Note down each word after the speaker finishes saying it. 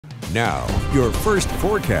Now, your first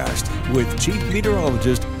forecast with Chief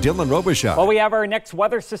Meteorologist Dylan Robichaud. Well, we have our next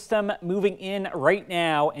weather system moving in right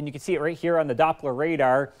now, and you can see it right here on the Doppler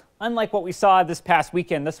radar. Unlike what we saw this past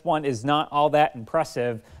weekend, this one is not all that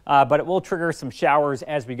impressive, but it will trigger some showers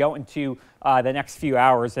as we go into the next few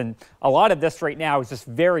hours. And a lot of this right now is just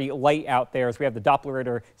very light out there as we have the Doppler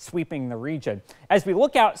radar sweeping the region. As we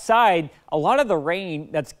look outside, a lot of the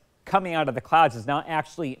rain that's coming out of the clouds is not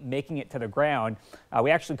actually making it to the ground.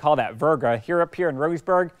 We actually call that Virga. Here up here in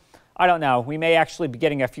Roseburg, I don't know. We may actually be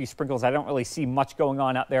getting a few sprinkles. I don't really see much going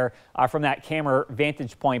on out there from that camera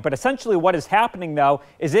vantage point. But essentially what is happening, though,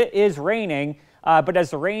 is it is raining. But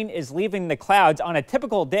as the rain is leaving the clouds on a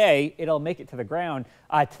typical day, it'll make it to the ground.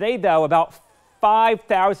 Today, though, about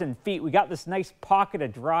 5,000 feet, we got this nice pocket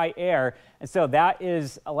of dry air. And so that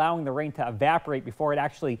is allowing the rain to evaporate before it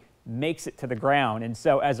actually makes it to the ground. And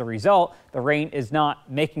so as a result, the rain is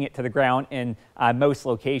not making it to the ground in most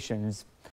locations.